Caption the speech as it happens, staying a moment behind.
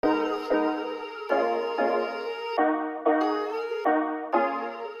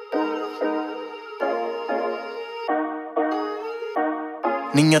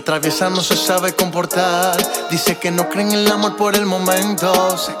Niña traviesa, no se sabe comportar. Dice que no cree en el amor por el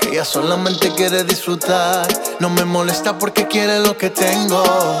momento. Sé que ella solamente quiere disfrutar. No me molesta porque quiere lo que tengo.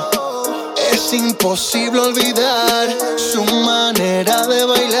 Es imposible olvidar su manera de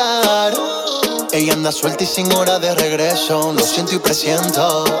bailar. Ella anda suelta y sin hora de regreso. Lo siento y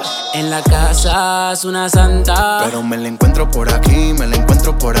presiento. En la casa es una santa, pero me la encuentro por aquí, me la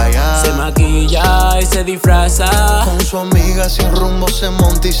encuentro por allá. se maquilla y se disfraza. Con su amiga sin rumbo se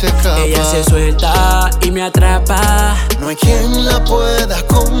monta y se escapa. Ella se suelta y me atrapa. No hay quien la pueda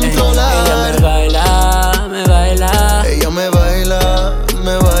controlar. Ella me baila, me baila. Ella me baila,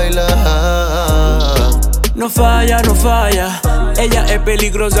 me baila. No falla, no falla. Ella es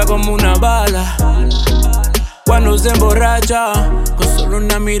peligrosa como una bala. Cuando se emborracha, con solo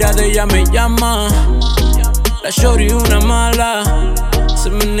una mirada ella me llama. La shorty una mala, se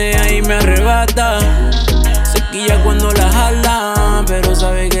menea y me arrebata. Se quilla cuando la jala, pero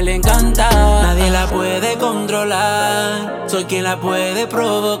sabe que le encanta. Nadie la puede controlar, soy quien la puede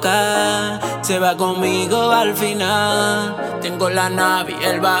provocar. Se va conmigo al final. Tengo la nave y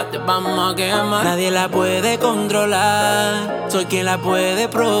el bate, vamos a quemar. Nadie la puede controlar, soy quien la puede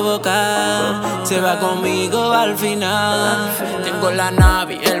provocar. Se va conmigo al final. Tengo la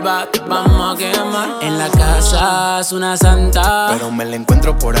nave y el bate, vamos a quemar. En la casa es una santa, pero me la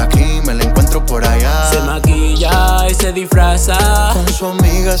encuentro por aquí, me la encuentro por allá. se maquilla y se disfraza. Con su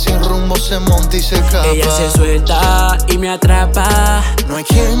amiga sin rumbo se monta y se escapa. Ella se suelta y me atrapa. No hay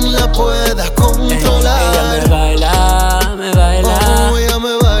quien la pueda controlar. Ella me baila, me baila. Oh, ella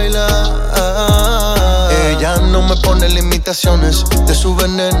me baila. Ella no me pone limitaciones. De su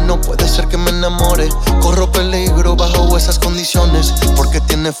veneno puede ser que me enamore. Corro peligro bajo esas condiciones, porque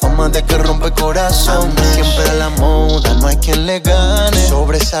tiene fama de que rompe corazón. Siempre a la moda, no hay quien le gane.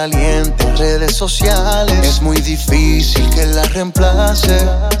 Sobresaliente en redes sociales, es muy difícil que la reemplace.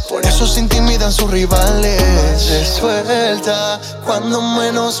 Por eso se intimidan sus rivales. Se suelta cuando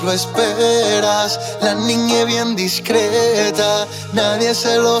menos lo esperas. La niña es bien discreta, nadie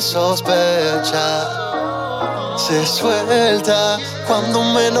se lo sospecha. Se suelta cuando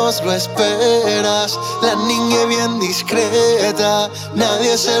menos lo esperas. La niña es bien discreta,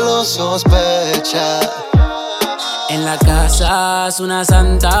 nadie se lo sospecha. En la casa es una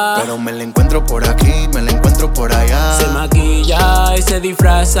santa, pero me la encuentro por aquí, me la encuentro por allá. se maquilla y se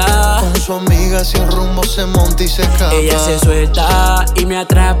disfraza. Con su amiga sin rumbo se monta y se escapa. Ella se suelta y me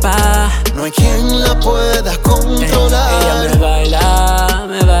atrapa. No hay quien la pueda controlar. Ella me baila,